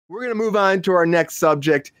We're going to move on to our next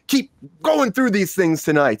subject. Keep going through these things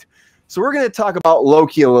tonight. So we're going to talk about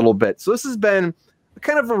Loki a little bit. So this has been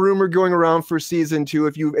kind of a rumor going around for season 2.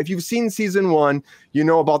 If you've seen season 1, you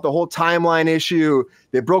know about the whole timeline issue.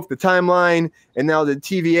 They broke the timeline, and now the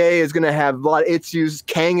TVA is going to have a lot of issues.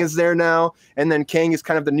 Kang is there now, and then Kang is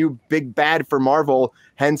kind of the new big bad for Marvel.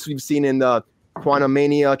 Hence, we've seen in the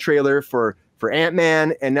Quantumania trailer for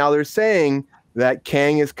Ant-Man, and now they're saying that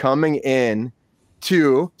Kang is coming in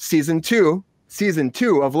to season 2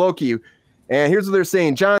 of Loki. And here's what they're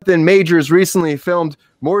saying. Jonathan Majors recently filmed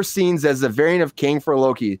more scenes as a variant of Kang for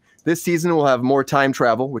Loki. This season will have more time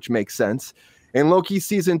travel, which makes sense. And Loki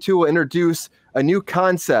season 2 will introduce a new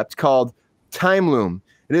concept called Time Loom.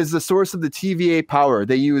 It is the source of the TVA power.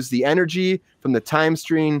 They use the energy from the time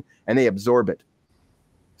stream and they absorb it.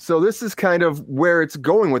 So this is kind of where it's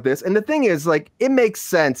going with this. And the thing is, like, it makes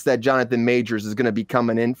sense that Jonathan Majors is going to be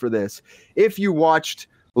coming in for this. If you watched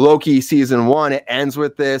Loki season 1, it ends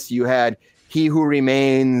with this. You had He Who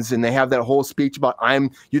Remains, and they have that whole speech about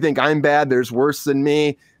you think I'm bad, there's worse than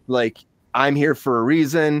me. Like, I'm here for a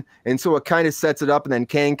reason. And so it kind of sets it up. And then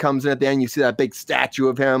Kang comes in at the end. You see that big statue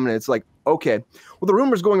of him. And it's like, okay. Well, the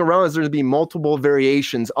rumors going around is there's going to be multiple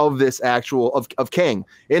variations of this of Kang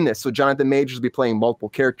in this. So Jonathan Majors will be playing multiple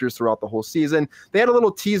characters throughout the whole season. They had a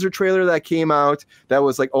little teaser trailer that came out that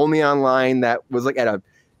was like only online. That was like it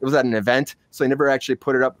was at an event. So they never actually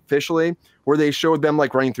put it up officially, where they showed them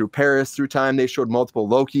like running through Paris through time. They showed multiple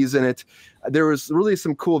Lokis in it. There was really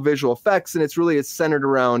some cool visual effects, and it's centered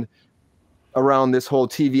around this whole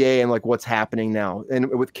TVA and like what's happening now and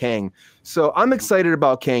with Kang. So I'm excited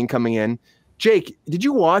about Kang coming in. Jake, did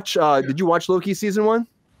you watch Loki season 1?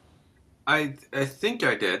 I think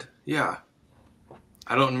I did. Yeah.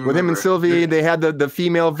 I don't remember. With him and Sylvie, they had the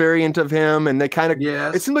female variant of him, and they kind of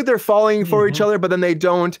it seemed like they're falling for each other, but then they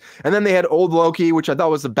don't. And then they had old Loki, which I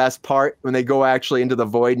thought was the best part, when they go actually into the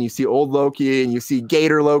void and you see old Loki and you see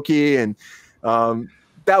Gator Loki, and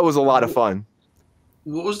that was a lot of fun.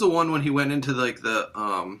 What was the one when he went into like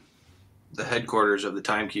the headquarters of the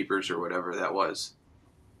Timekeepers or whatever that was?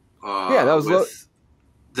 Yeah, that was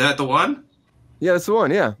that the one? Yeah, that's the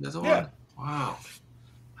one. Yeah, that's the one. Wow,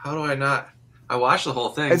 how do I not? I watched the whole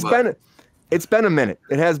thing. It's been a minute.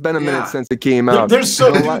 It has been a minute since it came out. There's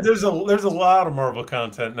a lot of Marvel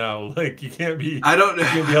content now. Like, you can't be. I don't know. You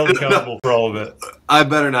can't be held accountable for all of it. I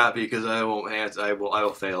better not, because I won't answer. I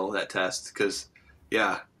will fail that test, because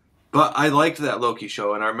But I liked that Loki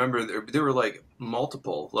show, and I remember there were like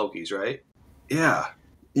multiple Lokis, right? Yeah.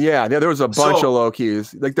 Yeah, there was a bunch of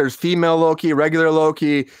Lokis. Like, there's female Loki, regular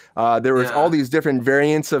Loki. There was all these different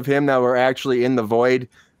variants of him that were actually in the void.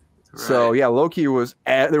 Right. So yeah, Loki was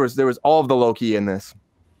there was all of the Loki in this.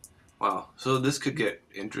 Wow. So this could get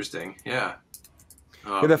interesting. Yeah.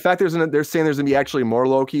 The fact they're saying there's gonna be actually more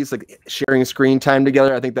Lokis, like sharing screen time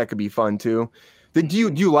together. I think that could be fun too. Do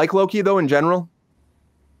you like Loki though in general?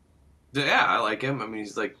 Yeah, I like him. I mean,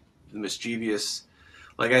 he's like mischievous.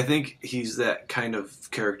 Like, I think he's that kind of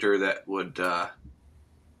character that would,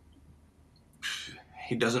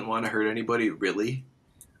 he doesn't want to hurt anybody really,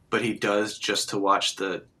 but he does just to watch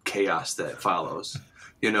the chaos that follows,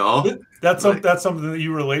 you know? That's something that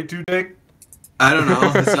you relate to, Jake? I don't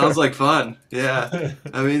know. It sounds like fun. Yeah.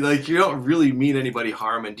 I mean, like, you don't really mean anybody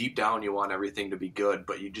harm, and deep down you want everything to be good,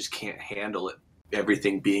 but you just can't handle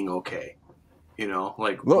everything being okay. You know,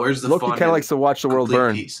 like, where's the Loki fun? Loki kind of likes to watch the world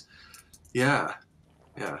burn. Peace. Yeah.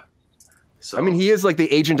 Yeah. So, I mean, he is like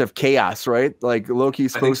the agent of chaos, right? Like,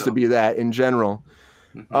 Loki's supposed to be that in general.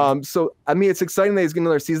 Mm-hmm. So, I mean, it's exciting that he's getting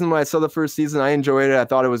another season. When I saw the first season, I enjoyed it. I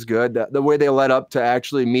thought it was good. The way they led up to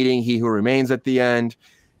actually meeting He Who Remains at the end.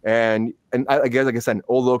 And I guess, like I said,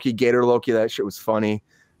 old Loki, Gator Loki, that shit was funny.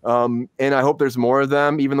 And I hope there's more of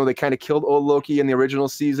them, even though they kind of killed old Loki in the original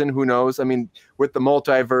season. Who knows? I mean, with the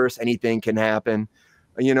multiverse, anything can happen.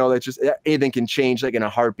 You know, that's just anything can change like in a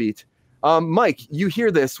heartbeat. Mike, you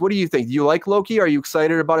hear this. What do you think? Do you like Loki? Are you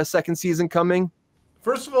excited about a second season coming?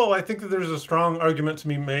 First of all, I think that there's a strong argument to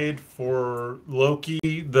be made for Loki,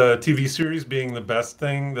 the TV series, being the best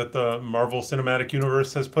thing that the Marvel Cinematic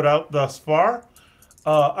Universe has put out thus far.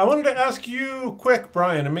 I wanted to ask you quick,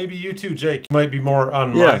 Brian, and maybe you too, Jake. You might be more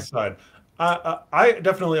on my side. I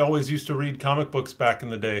definitely always used to read comic books back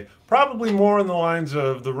in the day, probably more in the lines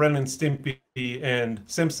of the Ren and Stimpy and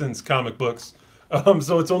Simpsons comic books.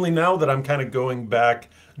 So it's only now that I'm kind of going back,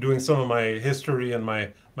 doing some of my history and my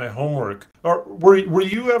homework. Or were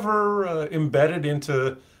you ever embedded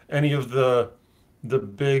into any of the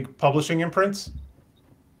big publishing imprints?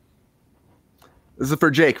 This is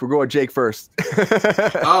for Jake. We're going with Jake first.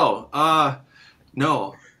 No,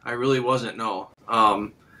 I really wasn't. No,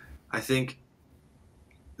 I think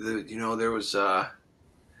there was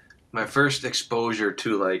my first exposure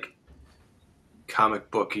to like comic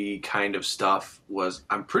booky kind of stuff was,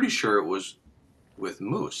 I'm pretty sure it was with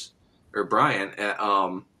Moose or Brian at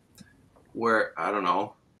where, I don't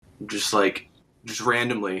know, just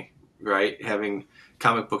randomly, right, having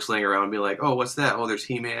comic books laying around and be like, oh, what's that? Oh, there's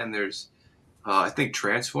He-Man, there's I think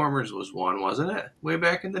Transformers was one, wasn't it, way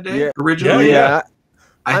back in the day? Yeah. Originally? Yeah.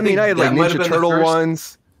 I think had like that might have Ninja been the Turtle first-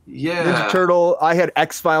 ones. Yeah. Ninja Turtle. I had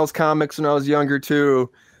X-Files comics when I was younger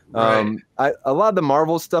too. Right. A lot of the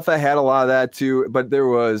Marvel stuff, I had a lot of that too, but there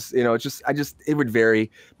was, it would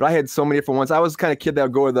vary. But I had so many different ones. I was the kind of kid that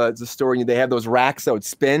would go to the store and they had those racks that would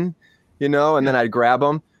spin, and then I'd grab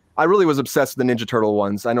them. I really was obsessed with the Ninja Turtle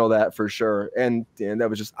ones. I know that for sure. And that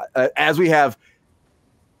was just, as we have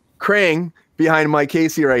Krang behind Mike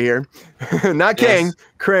Casey right here, not Kang,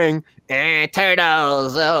 Krang.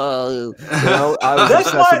 Turtles. Oh, I was That's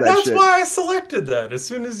obsessed with that that's shit. why I selected that. As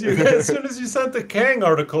soon as you sent the Kang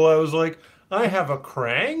article, I was like, I have a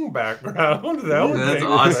Krang background. That would That's make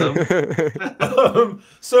awesome.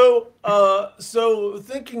 So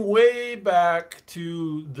thinking way back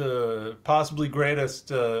to the possibly greatest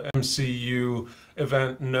MCU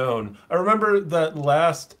event known, I remember that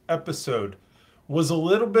last episode was a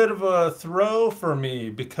little bit of a throw for me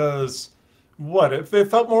because it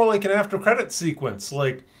felt more like an after credit sequence.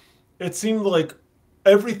 Like it seemed like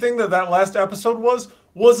everything that last episode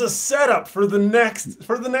was a setup for the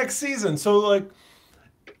next season. So like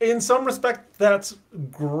in some respect that's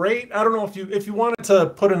great. I don't know if you wanted to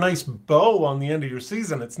put a nice bow on the end of your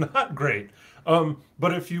season, it's not great.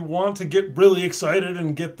 But if you want to get really excited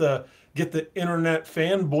and get the internet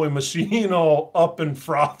fanboy machine all up and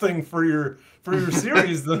frothing for your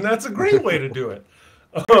series, then that's a great way to do it.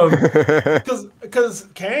 Because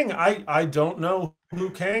Kang, I don't know who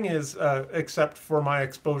Kang is except for my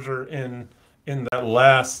exposure in that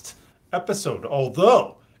last episode.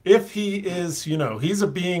 Although if he is, he's a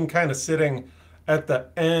being kind of sitting at the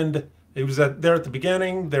end. He was there at the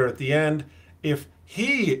beginning, there at the end. If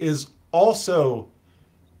he also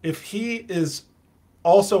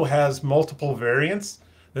has multiple variants,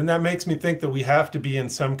 then that makes me think that we have to be in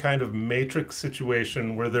some kind of Matrix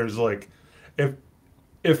situation where there's like,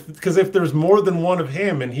 because if there's more than one of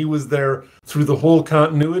him and he was there through the whole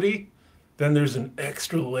continuity, then there's an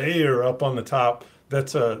extra layer up on the top that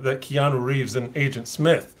Keanu Reeves and Agent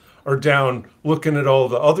Smith are down looking at all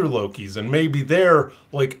the other Lokis, and maybe they're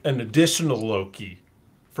like an additional Loki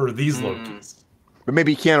for these Lokis. But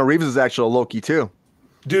maybe Keanu Reeves is actually a Loki too.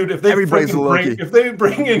 Dude, if they bring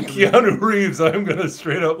in Keanu Reeves, I'm gonna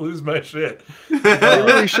straight up lose my shit. They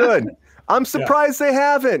really should. I'm surprised they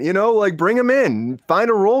haven't. Bring him in, find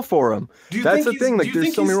a role for him. That's the thing. Like,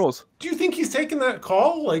 there's so many roles. Do you think he's taking that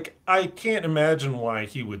call? Like, I can't imagine why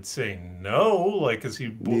he would say no. Like, because he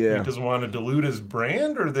doesn't want to dilute his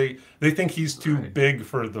brand, or they think he's too big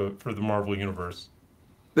for the Marvel universe.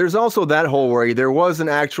 There's also that whole worry. There was an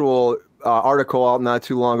actual article out not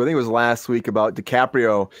too long ago, I think it was last week, about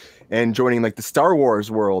DiCaprio and joining like the Star Wars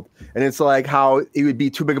world. And it's like how he would be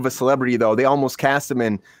too big of a celebrity, though. They almost cast him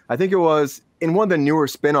in, I think it was in one of the newer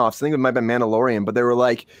spinoffs. I think it might have been Mandalorian, but they were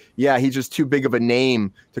like, yeah, he's just too big of a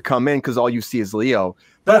name to come in because all you see is Leo.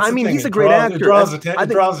 But I mean, he's a great actor. It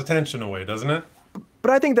draws attention away, doesn't it?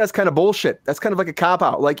 But I think that's kind of bullshit. That's kind of like a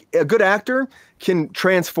cop-out. Like, a good actor can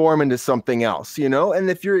transform into something else, And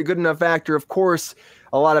if you're a good enough actor, of course,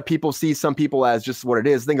 a lot of people see some people as just what it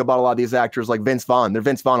is. Think about a lot of these actors like Vince Vaughn. They're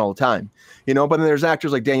Vince Vaughn all the time, But then there's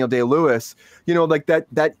actors like Daniel Day-Lewis, like that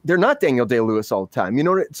they're not Daniel Day-Lewis all the time,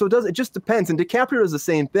 So it just depends. And DiCaprio is the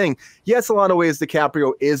same thing. Yes, a lot of ways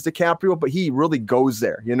DiCaprio is DiCaprio, but he really goes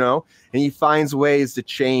there, and he finds ways to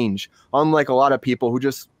change. Unlike a lot of people who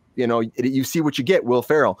just, you see what you get. Will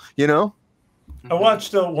Ferrell, I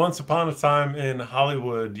watched Once Upon a Time in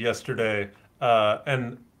Hollywood yesterday,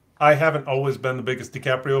 and I haven't always been the biggest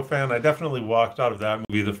DiCaprio fan. I definitely walked out of that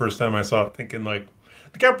movie the first time I saw it thinking like,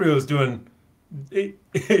 DiCaprio is doing,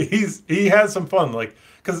 he has some fun, like,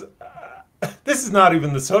 because this is not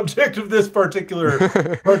even the subject of this particular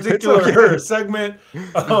segment.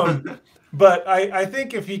 But I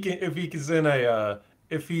think if he's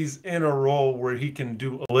in a role where he can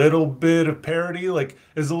do a little bit of parody, like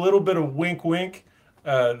there's a little bit of wink wink,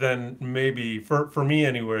 then maybe for me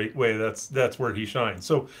anyway, that's where he shines.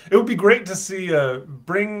 So it would be great to see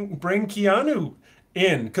bring Keanu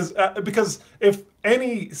in, because if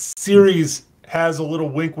any series has a little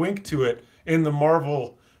wink wink to it in the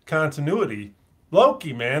Marvel continuity,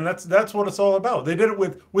 Loki, man, that's what it's all about. They did it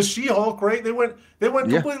with She-Hulk, right? They went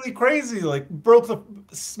completely crazy, like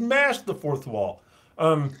smashed the fourth wall.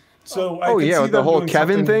 So I with the whole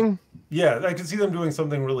Kevin thing. Yeah, I can see them doing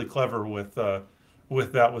something really clever with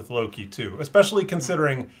Loki too, especially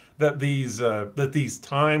considering that these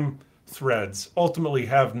time threads ultimately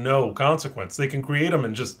have no consequence. They can create them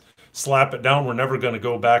and just slap it down. We're never going to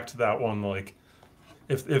go back to that one, like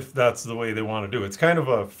if that's the way they want to do it. It's kind of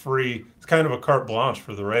a carte blanche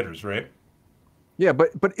for the writers, right? Yeah,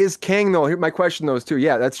 but is Kang though? Here, my question though is too.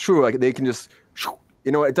 Yeah, that's true. Like they can just,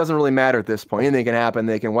 it doesn't really matter at this point. Anything can happen.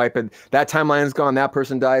 They can wipe it. That timeline is gone. That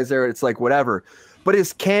person dies there. It's like whatever. But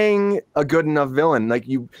is Kang a good enough villain? Like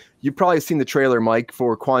you've probably seen the trailer, Mike,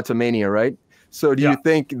 for Quantumania, right? So do you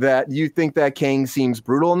think that Kang seems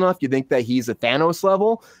brutal enough? You think that he's a Thanos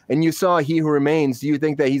level? And you saw He Who Remains. Do you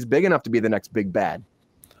think that he's big enough to be the next big bad?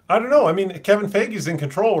 I don't know. I mean, Kevin Feige's in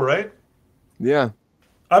control, right? Yeah.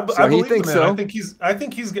 I believe he thinks him, so. I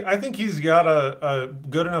think he's got a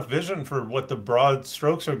good enough vision for what the broad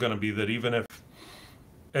strokes are going to be. That even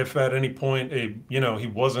if at any point he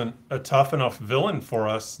wasn't a tough enough villain for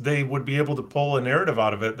us, they would be able to pull a narrative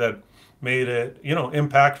out of it that made it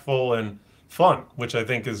impactful and fun, which I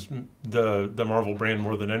think is the Marvel brand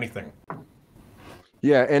more than anything.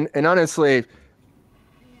 Yeah, and honestly,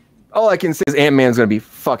 all I can say is Ant-Man's gonna be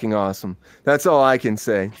fucking awesome. That's all I can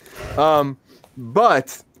say.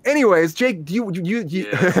 But anyways, Jake, do you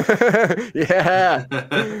yeah.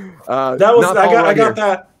 That was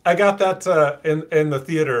I got that in the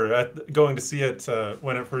theater going to see it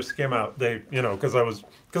when it first came out. They because I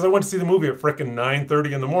went to see the movie at frickin'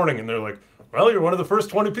 9:30 in the morning, and they're like, well, you're one of the first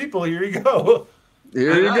 20 people. Here you go.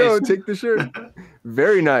 Here you go. Take the shirt.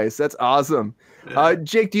 Very nice. That's awesome.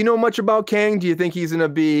 Jake, do you know much about Kang? Do you think he's going to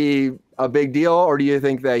be a big deal, or do you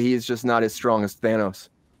think that he's just not as strong as Thanos?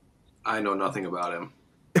 I know nothing about him.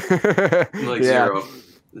 Yeah.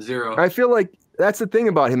 Zero. I feel like that's the thing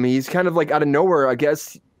about him. He's kind of like out of nowhere. I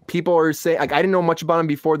guess people are saying, like, I didn't know much about him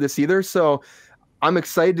before this either. So I'm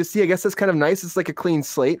excited to see. I guess that's kind of nice. It's like a clean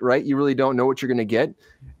slate, right? You really don't know what you're going to get.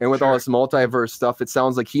 And with all this multiverse stuff, it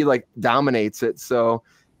sounds like he like dominates it. So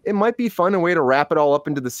it might be fun, a way to wrap it all up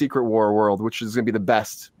into the Secret War world, which is going to be the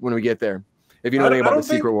best when we get there. If you know anything about the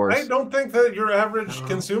Secret Wars. I don't think that your average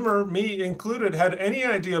consumer, me included, had any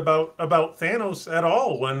idea about Thanos at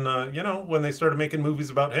all when when they started making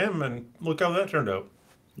movies about him, and look how that turned out.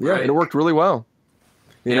 Yeah, right. And it worked really well.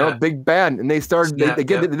 You know, big bad, and they started. They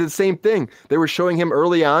did the same thing. They were showing him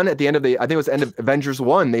early on at the end of I think it was the end of Avengers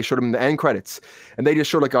 1. They showed him the end credits, and they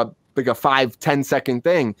just showed like a 5-10 second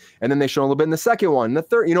thing, and then they showed a little bit in the second one, the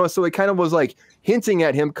third. So it kind of was like hinting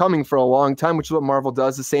at him coming for a long time, which is what Marvel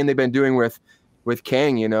does. The same they've been doing with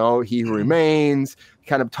Kang. He Who Remains,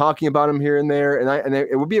 kind of talking about him here and there, and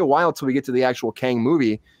it would be a while till we get to the actual Kang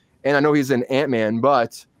movie. And I know he's in Ant-Man,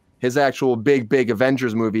 but his actual big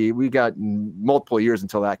Avengers movie, we got multiple years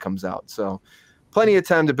until that comes out. So plenty of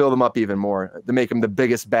time to build him up even more, to make him the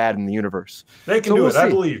biggest bad in the universe. They can do it, I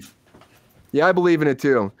believe. Yeah, I believe in it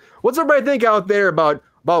too. What's everybody think out there about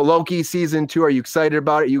Loki season 2? Are you excited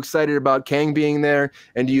about it? Are you excited about Kang being there?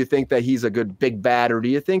 And do you think that he's a good big bad, or do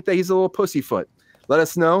you think that he's a little pussyfoot? Let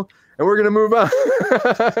us know, and we're going to move on.